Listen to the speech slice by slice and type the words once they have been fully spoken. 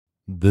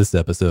This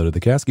episode of the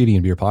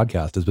Cascadian Beer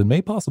Podcast has been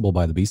made possible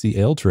by the BC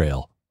Ale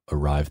Trail.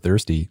 Arrive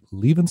thirsty,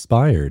 leave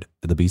inspired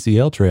at the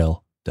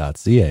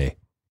bcaletrail.ca.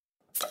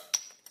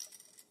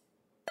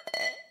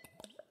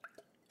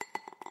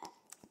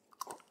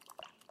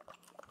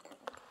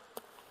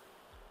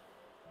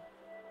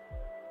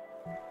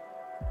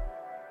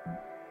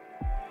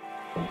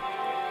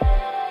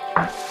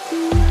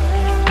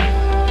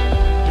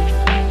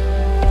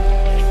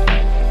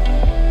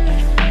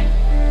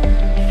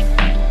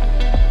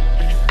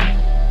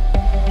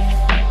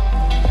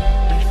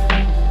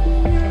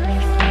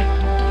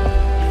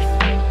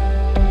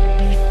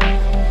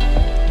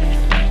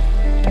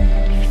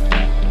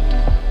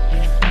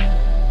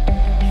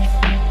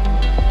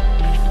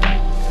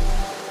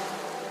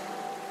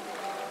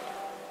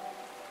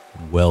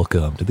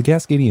 Welcome to the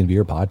Cascadian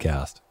Beer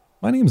Podcast.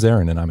 My name's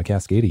Aaron and I'm a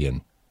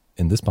Cascadian.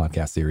 In this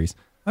podcast series,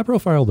 I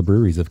profile the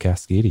breweries of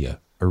Cascadia,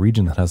 a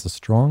region that has a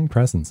strong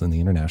presence in the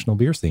international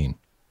beer scene.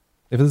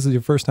 If this is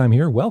your first time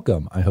here,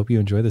 welcome. I hope you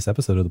enjoy this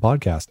episode of the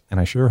podcast, and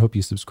I sure hope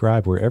you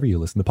subscribe wherever you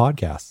listen to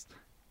podcasts.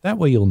 That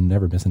way you'll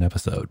never miss an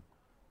episode.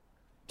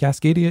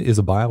 Cascadia is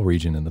a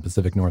bioregion in the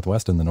Pacific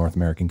Northwest and the North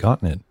American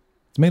continent.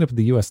 It's made up of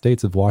the U.S.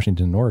 states of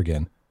Washington and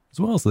Oregon, as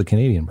well as the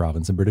Canadian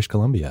province of British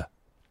Columbia.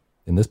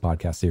 In this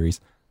podcast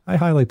series, I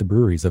highlight the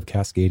breweries of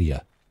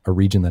Cascadia, a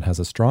region that has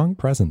a strong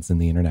presence in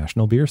the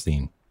international beer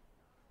scene.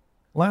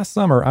 Last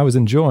summer, I was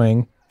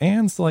enjoying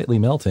and slightly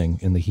melting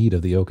in the heat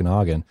of the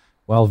Okanagan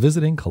while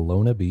visiting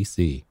Kelowna,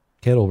 BC.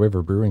 Kettle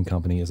River Brewing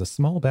Company is a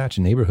small batch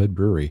neighborhood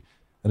brewery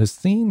that has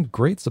seen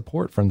great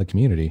support from the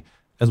community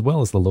as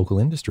well as the local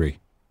industry.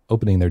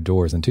 Opening their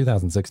doors in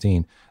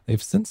 2016,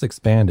 they've since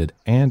expanded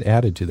and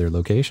added to their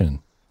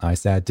location. I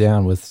sat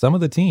down with some of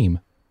the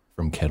team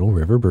from Kettle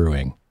River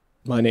Brewing.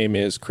 My name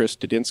is Chris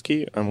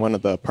Dudinsky. I'm one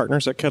of the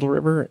partners at Kettle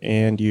River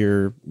and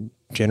your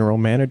general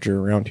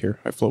manager around here.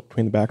 I float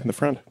between the back and the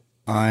front.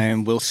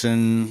 I'm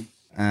Wilson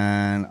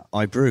and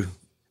I brew.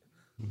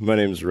 My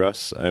name's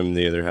Russ. I'm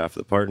the other half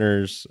of the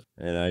partners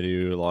and I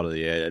do a lot of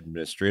the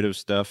administrative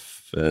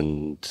stuff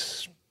and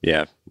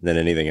then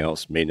anything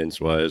else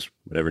maintenance wise,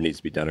 whatever needs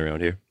to be done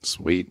around here.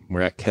 Sweet.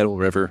 We're at Kettle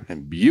River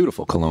in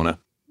beautiful Kelowna.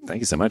 Thank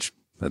you so much.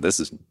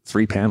 This is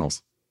 3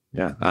 panels.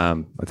 Yeah,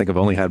 I think I've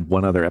only had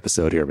one other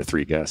episode here with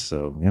 3 guests,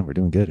 so yeah, we're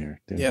doing good here.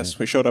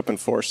 We showed up in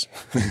force.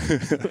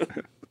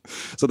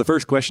 So the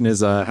first question is,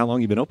 how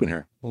long you been open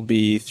here? Will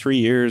be 3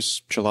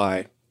 years,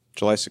 July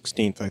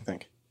 16th, I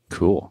think.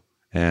 Cool.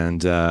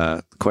 And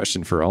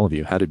question for all of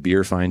you, how did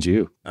beer find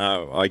you?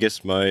 I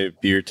guess my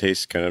beer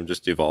taste kind of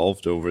just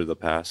evolved over the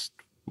past,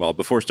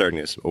 before starting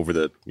this, over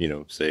the,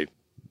 say,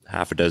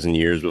 half a dozen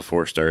years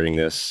before starting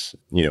this,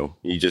 you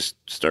just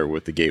start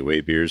with the gateway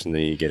beers and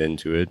then you get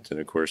into it. And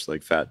of course,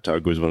 like Fat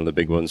Tug was one of the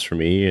big ones for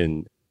me.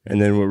 And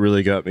then what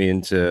really got me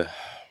into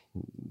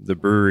the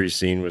brewery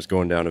scene was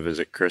going down to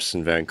visit Chris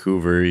in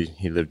Vancouver.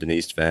 He lived in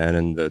East Van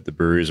and the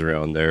breweries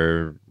around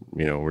there,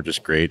 were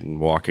just great and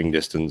walking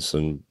distance.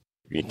 And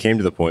it came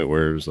to the point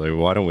where it was like,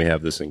 why don't we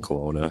have this in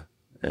Kelowna?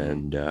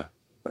 And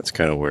that's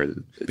kind of where it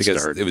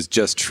started. It was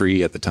just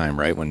Tree at the time,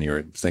 right? When you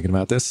were thinking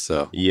about this.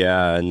 So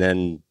yeah. And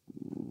then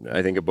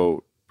I think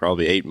about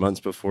probably 8 months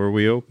before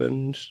we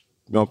opened.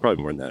 No,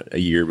 probably more than that. A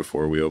year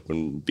before we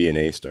opened,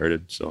 B&A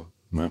started. So,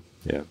 well,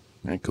 yeah. All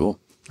right, cool.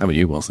 How about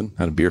you, Wilson?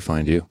 How did beer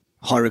find you?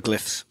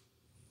 Hieroglyphs.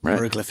 Right.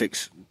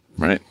 Hieroglyphics.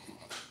 Right.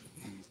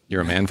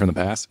 You're a man from the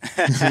past?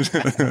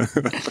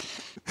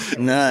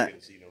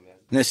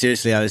 No,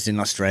 seriously, I was in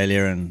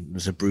Australia and there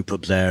was a brew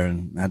pub there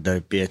and had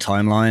the beer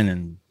timeline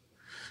and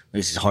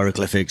this is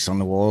hieroglyphics on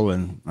the wall.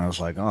 And I was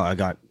like,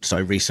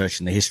 started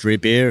researching the history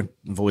of beer.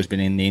 I've always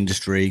been in the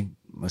industry.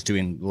 I was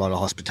doing a lot of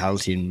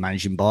hospitality and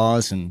managing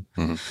bars and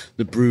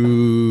the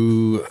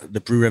brew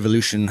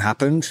revolution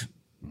happened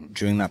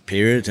during that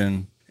period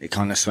and it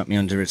kind of swept me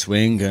under its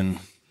wing and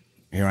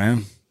here I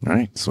am. All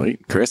right,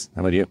 sweet. Chris,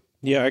 how about you?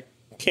 Yeah, I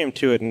came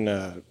to it in,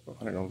 a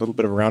little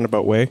bit of a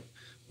roundabout way. I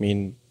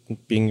mean,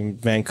 being in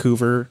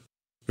Vancouver,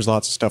 there's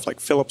lots of stuff like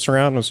Phillips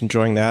around. I was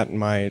enjoying that and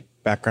my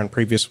background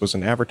previous was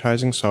in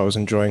advertising, so I was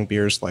enjoying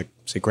beers like,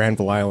 say,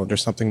 Granville Island or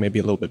something maybe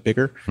a little bit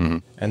bigger.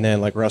 And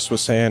then, like Russ was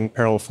saying,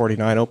 Parallel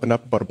 49 opened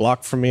up about a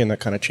block from me, and that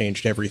kind of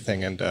changed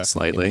everything. And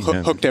slightly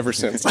hooked ever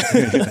since.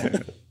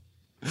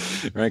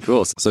 Right,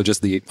 cool. So,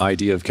 just the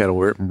idea of Kettle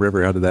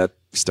River, how did that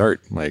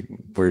start? Like,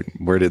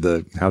 how did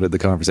the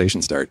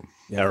conversation start?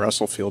 Yeah,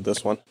 Russell field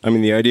this one. I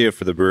mean, the idea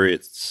for the brewery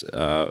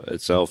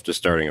itself, just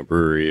starting a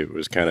brewery, it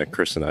was kind of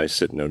Chris and I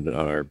sitting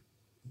on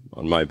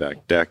my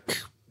back deck.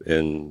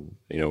 And,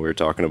 we were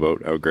talking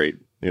about how great,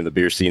 the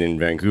beer scene in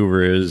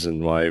Vancouver is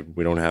and why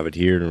we don't have it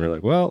here. And we're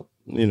like, well,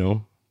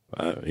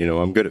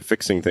 I'm good at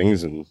fixing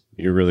things and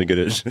you're really good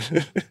at,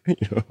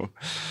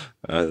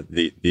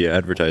 the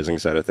advertising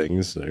side of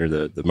things or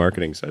the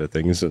marketing side of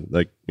things. And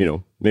maybe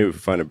if we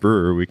find a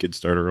brewer, we could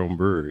start our own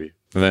brewery.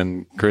 And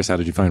then, Chris, how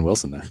did you find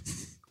Wilson there?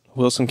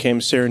 Wilson came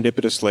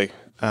serendipitously.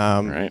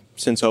 Right.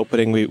 Since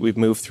opening, we've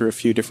moved through a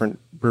few different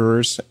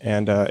brewers,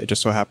 and it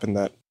just so happened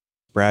that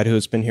Brad,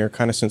 who's been here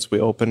kind of since we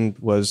opened,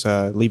 was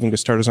leaving to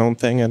start his own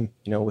thing. And,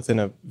 within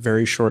a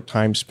very short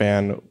time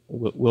span,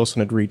 Wilson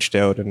had reached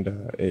out, and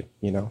it,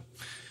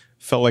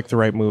 felt like the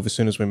right move as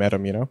soon as we met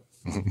him,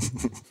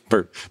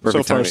 Perfect so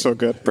far, timing. so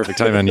good. Perfect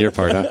time on your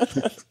part, huh?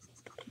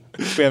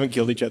 We haven't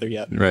killed each other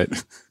yet. Right.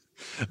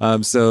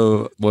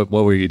 So what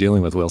were you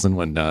dealing with, Wilson,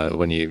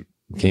 when you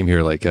came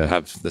here? Like,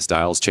 have the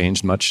styles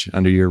changed much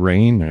under your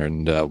reign,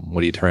 and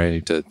what do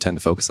you tend to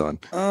focus on?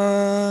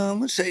 I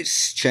would say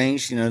it's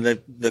changed.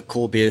 The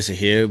core beers are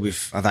here.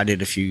 I've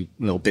added a few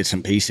little bits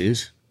and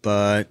pieces,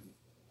 but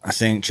I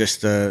think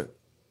just the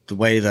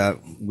way that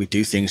we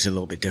do things is a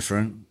little bit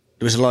different.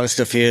 There was a lot of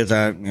stuff here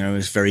that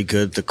is very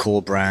good. The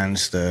core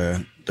brands,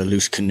 the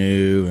Loose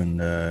Canoe and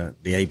the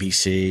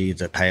ABC,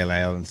 the Pale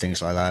Ale, and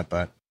things like that.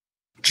 But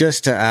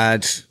just to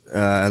add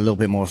a little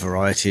bit more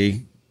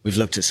variety, we've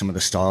looked at some of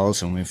the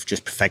styles and we've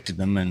just perfected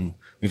them, and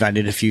we've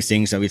added a few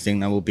things that we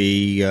think that will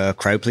be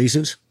crowd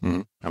pleasers.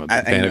 Mm-hmm. I'm a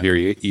big fan of your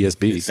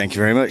ESB. Thank you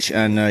very much.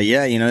 And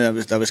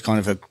that was kind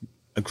of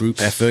a group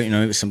effort.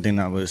 It was something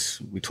that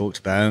we talked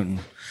about, and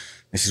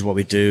this is what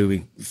we do.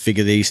 We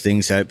figure these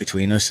things out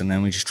between us, and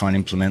then we just try and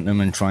implement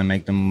them and try and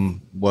make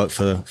them work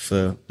for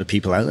the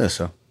people out there.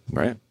 So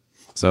right.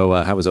 So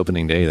how was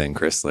opening day then,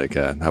 Chris? Like,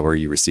 how were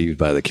you received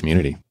by the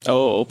community?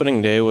 Oh,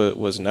 opening day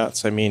was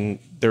nuts. I mean,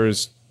 there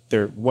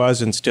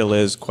was and still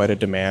is quite a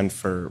demand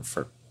for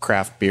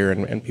craft beer,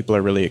 and people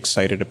are really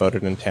excited about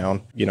it in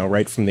town.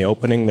 Right from the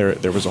opening,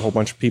 there was a whole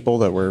bunch of people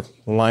that were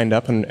lined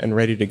up and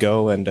ready to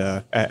go. And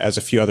as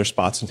a few other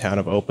spots in town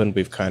have opened,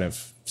 we've kind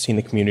of seen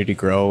the community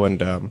grow,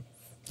 and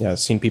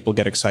seen people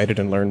get excited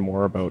and learn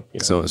more about.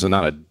 So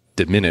not a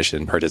diminish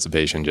in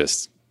participation,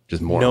 just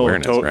more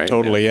awareness, right?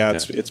 Totally, yeah.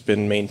 It's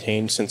been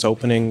maintained since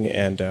opening,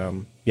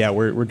 and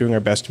we're doing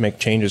our best to make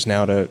changes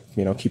now to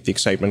keep the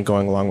excitement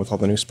going along with all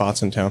the new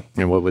spots in town.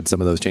 And what would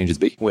some of those changes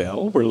be?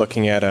 Well, we're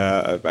looking at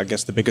I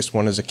guess the biggest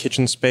one is a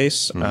kitchen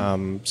space.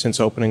 Mm-hmm. Since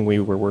opening, we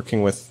were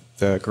working with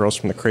the girls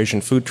from the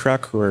Crasian food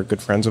truck, who are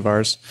good friends of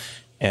ours.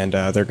 And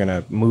they're going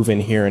to move in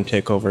here and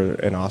take over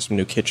an awesome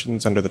new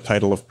kitchens under the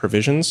title of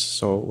Provisions.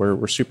 So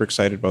we're super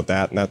excited about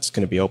that. And that's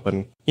going to be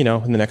open, in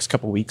the next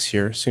couple of weeks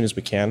here, as soon as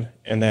we can.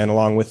 And then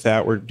along with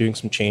that, we're doing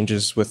some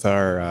changes with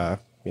our,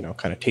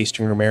 kind of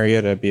tasting room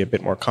area to be a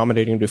bit more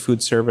accommodating to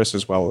food service,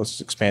 as well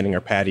as expanding our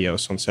patio.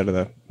 So instead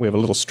of we have a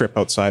little strip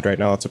outside right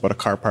now. It's about a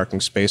car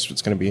parking space.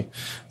 It's going to be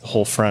the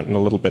whole front and a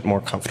little bit more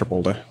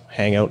comfortable to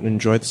hang out and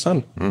enjoy the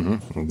sun.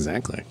 Mm-hmm.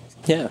 Exactly.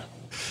 Yeah.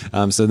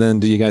 So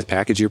then do you guys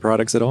package your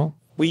products at all?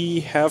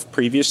 We have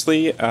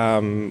previously,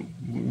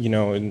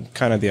 in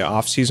kind of the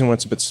off season when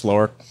it's a bit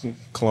slower.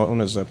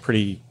 Kelowna is a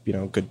pretty,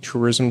 good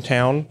tourism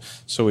town,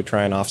 so we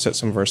try and offset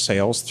some of our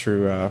sales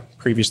through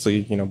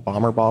previously,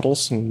 bomber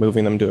bottles and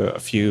moving them to a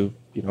few,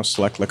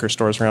 select liquor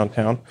stores around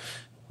town.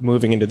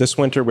 Moving into this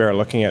winter, we are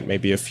looking at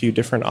maybe a few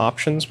different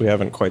options. We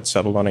haven't quite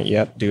settled on it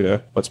yet due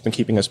to what's been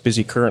keeping us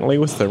busy currently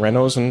with the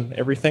renos and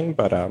everything,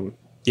 but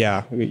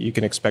you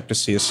can expect to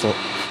see a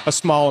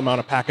small amount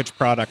of packaged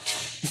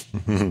product.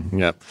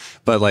 Yeah.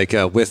 But like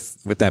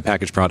with that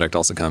packaged product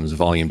also comes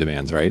volume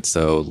demands, right?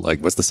 So like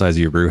what's the size of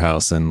your brew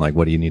house, and like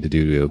what do you need to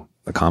do to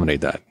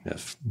accommodate that?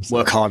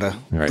 Work harder,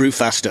 right. Brew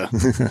faster.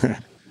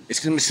 It's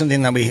going to be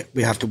something that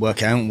we have to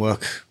work out and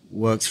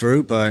work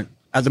through. But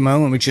at the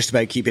moment, we're just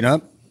about keeping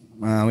up.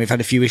 We've had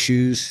a few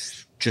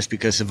issues just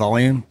because of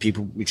volume.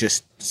 We're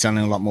just selling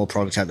a lot more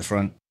product out the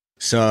front.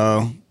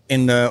 So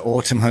in the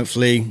autumn,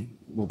 hopefully,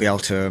 we'll be able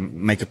to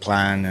make a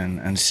plan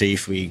and see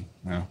if we're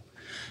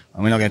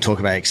not going to talk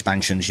about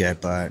expansions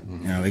yet, but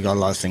we got a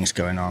lot of things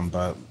going on.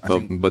 But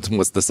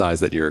what's the size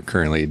that you're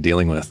currently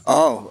dealing with?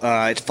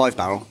 It's 5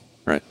 barrel.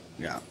 Right.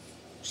 Yeah.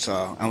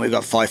 So, and we've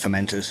got 5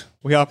 fermenters.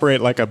 We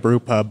operate like a brew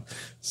pub,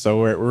 so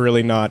we're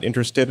really not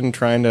interested in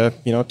trying to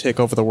take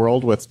over the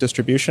world with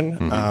distribution.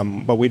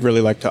 Mm-hmm. But we'd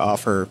really like to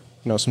offer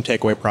some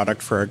takeaway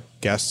product for our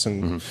guests,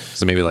 and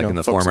so maybe like in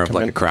the form of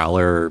like a crowler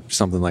or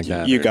something like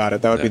that. You got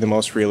it. That would be the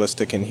most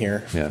realistic in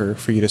here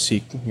for you to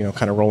see,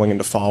 kind of rolling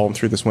into fall and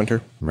through this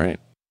winter. Right.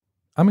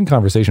 I'm in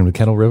conversation with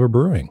Kettle River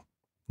Brewing.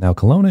 Now,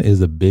 Kelowna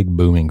is a big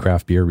booming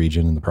craft beer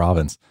region in the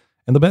province,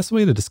 and the best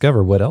way to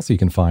discover what else you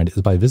can find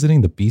is by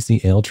visiting the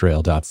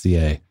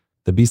bcaletrail.ca.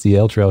 The BC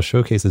Ale Trail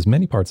showcases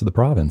many parts of the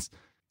province,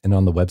 and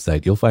on the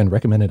website you'll find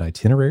recommended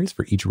itineraries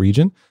for each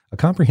region, a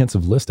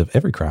comprehensive list of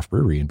every craft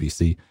brewery in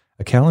BC,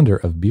 a calendar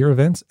of beer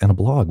events, and a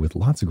blog with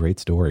lots of great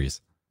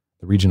stories.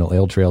 The regional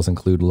ale trails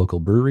include local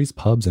breweries,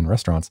 pubs, and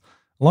restaurants,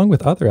 along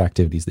with other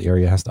activities the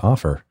area has to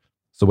offer.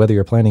 So whether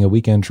you're planning a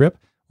weekend trip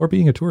or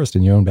being a tourist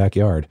in your own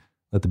backyard,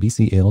 let the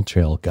BC Ale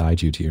Trail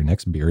guide you to your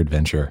next beer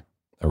adventure.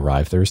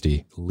 Arrive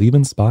thirsty, leave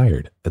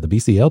inspired at the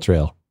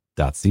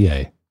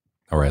bcaletrail.ca.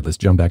 All right, let's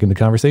jump back into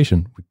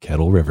conversation with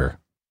Kettle River.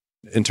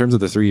 In terms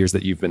of the 3 years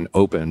that you've been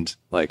opened,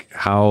 like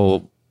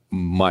how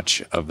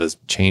much of a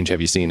change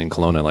have you seen in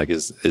Kelowna? Like,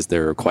 is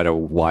there quite a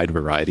wide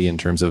variety in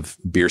terms of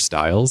beer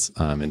styles,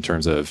 in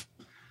terms of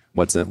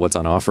what's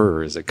on offer,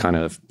 or is it kind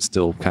of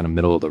still kind of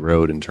middle of the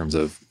road in terms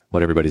of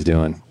what everybody's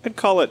doing? I'd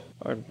call it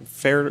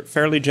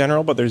fairly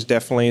general, but there's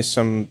definitely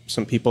some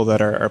people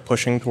that are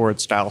pushing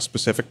towards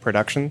style-specific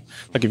production.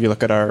 Like if you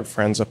look at our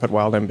friends up at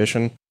Wild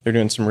Ambition, they're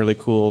doing some really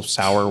cool,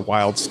 sour,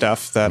 wild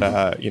stuff that,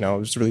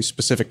 is really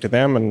specific to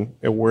them, and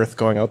it's worth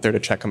going out there to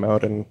check them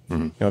out. And,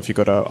 if you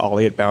go to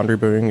Ollie at Boundary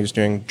Brewing, he's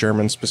doing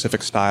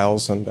German-specific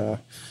styles, and,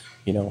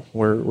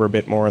 we're a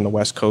bit more on the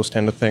West Coast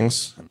end of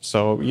things.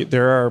 So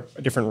there are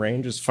a different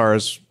range as far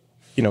as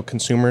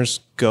consumers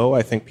go.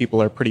 I think people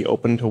are pretty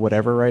open to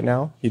whatever right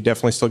now. You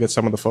definitely still get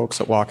some of the folks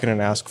that walk in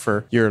and ask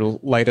for your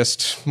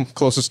lightest,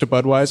 closest to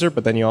Budweiser,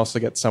 but then you also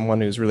get someone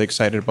who's really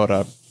excited about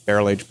a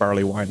barrel-aged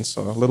barley wine.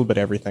 So a little bit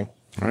of everything.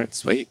 All right,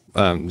 sweet.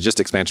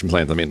 Just expansion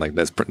plans. I mean, like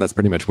that's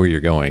pretty much where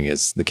you're going.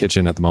 Is the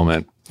kitchen at the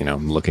moment?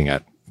 Looking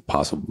at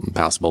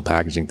possible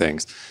packaging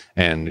things,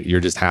 and you're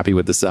just happy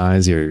with the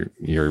size. You're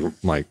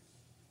like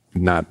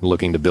not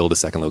looking to build a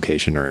second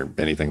location or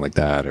anything like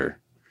that, or.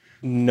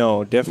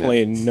 No,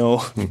 definitely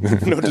no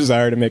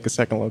desire to make a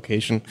second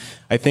location.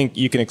 I think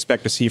you can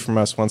expect to see from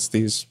us once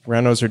these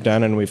renos are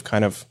done and we've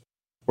kind of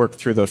worked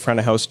through the front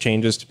of house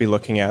changes to be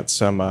looking at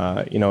some,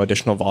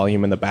 additional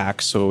volume in the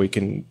back so we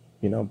can,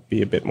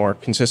 be a bit more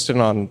consistent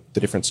on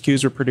the different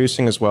SKUs we're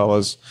producing as well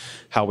as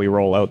how we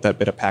roll out that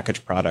bit of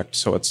packaged product.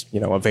 So it's,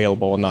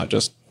 available and not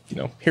just,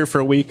 here for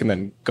a week and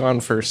then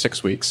gone for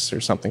 6 weeks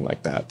or something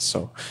like that.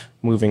 So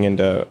moving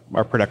into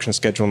our production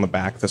schedule in the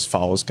back this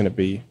fall is going to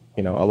be,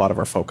 a lot of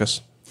our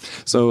focus.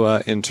 So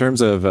in terms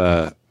of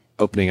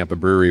opening up a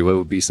brewery, what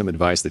would be some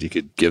advice that you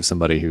could give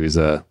somebody who's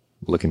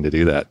looking to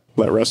do that?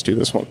 Let Russ do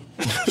this one.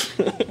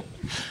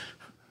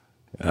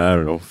 I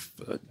don't know.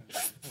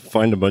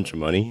 Find a bunch of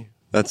money.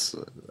 That's,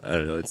 I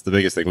don't know. It's the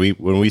biggest thing.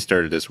 When we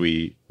started this,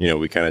 we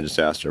kind of just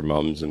asked our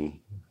moms and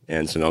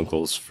aunts and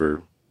uncles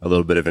for a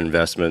little bit of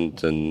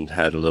investment and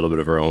had a little bit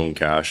of our own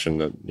cash.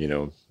 And,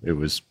 it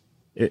was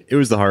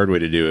the hard way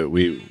to do it.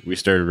 We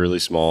started really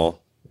small.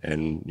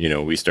 And,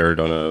 we started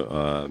on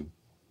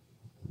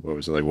a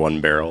 1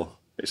 barrel.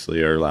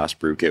 Basically, our last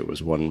brew kit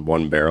was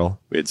one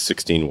barrel. We had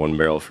 16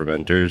 1-barrel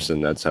fermenters,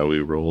 and that's how we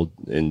rolled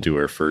into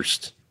our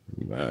first,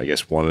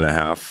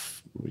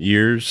 1.5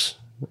 years.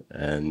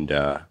 And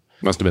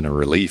must have been a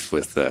relief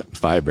with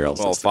 5 barrels.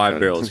 Well, 5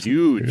 barrels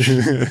huge.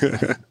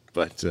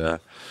 But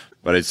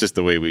it's just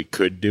the way we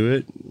could do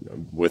it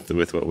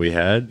with what we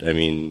had. I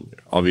mean,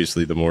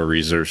 obviously, the more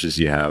resources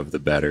you have, the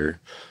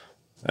better.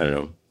 I don't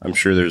know. I'm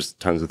sure there's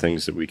tons of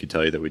things that we could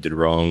tell you that we did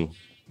wrong.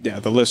 Yeah,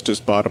 the list is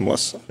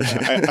bottomless.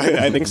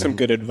 I think some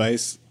good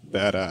advice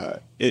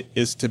that it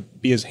is to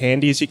be as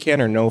handy as you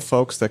can or know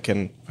folks that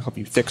can help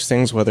you fix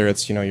things, whether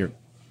it's, your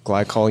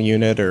glycol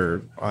unit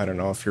or, I don't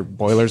know, if your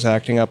boiler's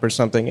acting up or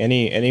something.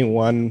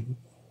 Anyone,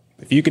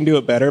 if you can do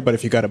it better, but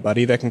if you got a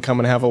buddy that can come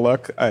and have a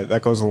look,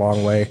 that goes a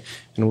long way.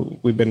 And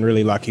we've been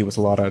really lucky with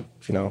a lot of,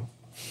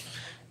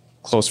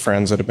 close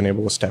friends that have been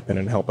able to step in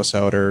and help us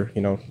out or,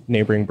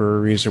 neighboring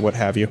breweries or what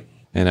have you.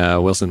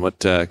 And Wilson, what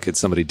could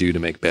somebody do to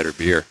make better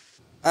beer?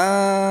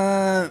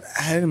 How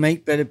to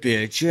make better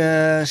beer?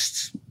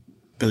 Just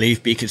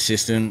be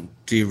consistent,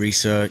 do your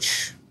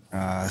research,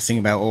 think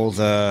about all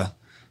the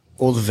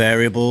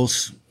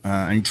variables,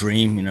 and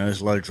dream.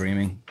 There's a lot of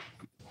dreaming.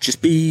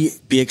 Just be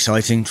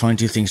exciting. Try and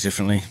do things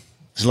differently.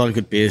 There's a lot of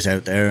good beers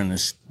out there, and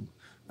there's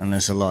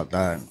a lot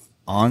that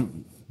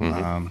aren't.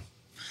 Mm-hmm.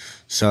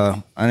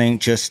 So I think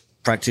just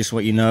practice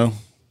what you know,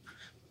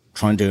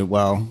 try and do it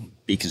well,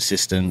 be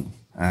consistent.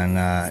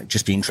 And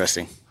just be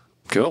interesting.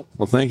 Cool.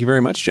 Well, thank you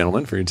very much,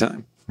 gentlemen, for your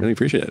time. Really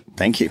appreciate it.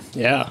 Thank you.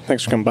 Yeah.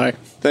 Thanks for coming by.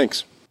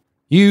 Thanks.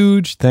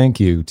 Huge thank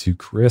you to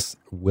Chris,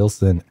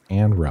 Wilson,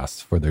 and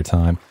Russ for their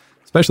time,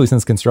 especially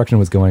since construction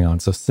was going on.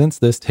 So since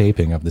this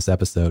taping of this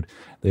episode,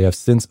 they have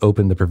since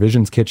opened the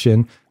Provisions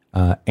Kitchen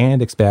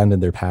and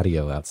expanded their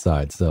patio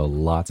outside. So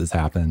lots has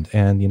happened.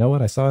 And you know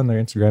what? I saw on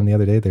their Instagram the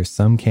other day, there's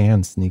some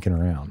cans sneaking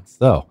around.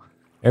 So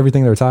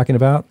everything they're talking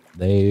about,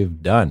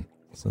 they've done.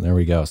 So there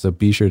we go. So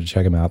be sure to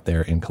check them out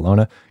there in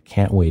Kelowna.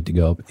 Can't wait to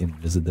go up and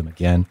visit them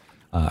again.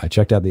 I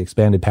checked out the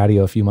expanded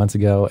patio a few months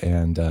ago,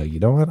 and you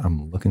know what?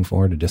 I'm looking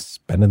forward to just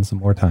spending some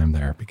more time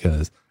there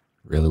because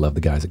I really love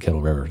the guys at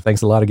Kettle River.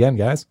 Thanks a lot again,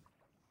 guys.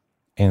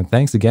 And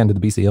thanks again to the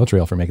BC Ale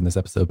Trail for making this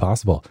episode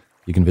possible.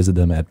 You can visit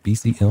them at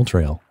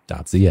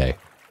bcaletrail.ca.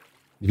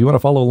 If you want to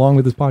follow along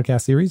with this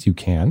podcast series, you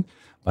can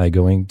by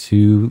going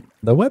to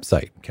the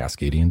website,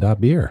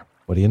 cascadian.beer.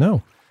 What do you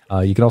know?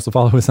 You can also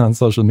follow us on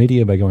social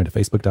media by going to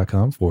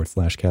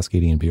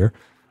facebook.com/CascadianBeer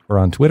or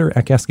on Twitter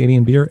at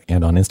CascadianBeer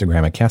and on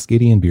Instagram at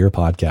CascadianBeer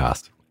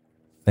Podcast.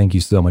 Thank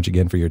you so much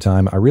again for your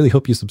time. I really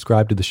hope you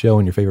subscribe to the show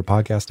in your favorite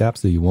podcast app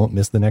so you won't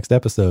miss the next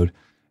episode,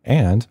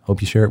 and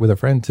hope you share it with a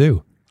friend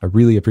too. I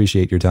really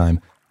appreciate your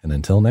time. And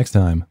until next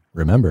time,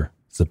 remember,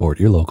 support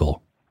your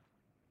local.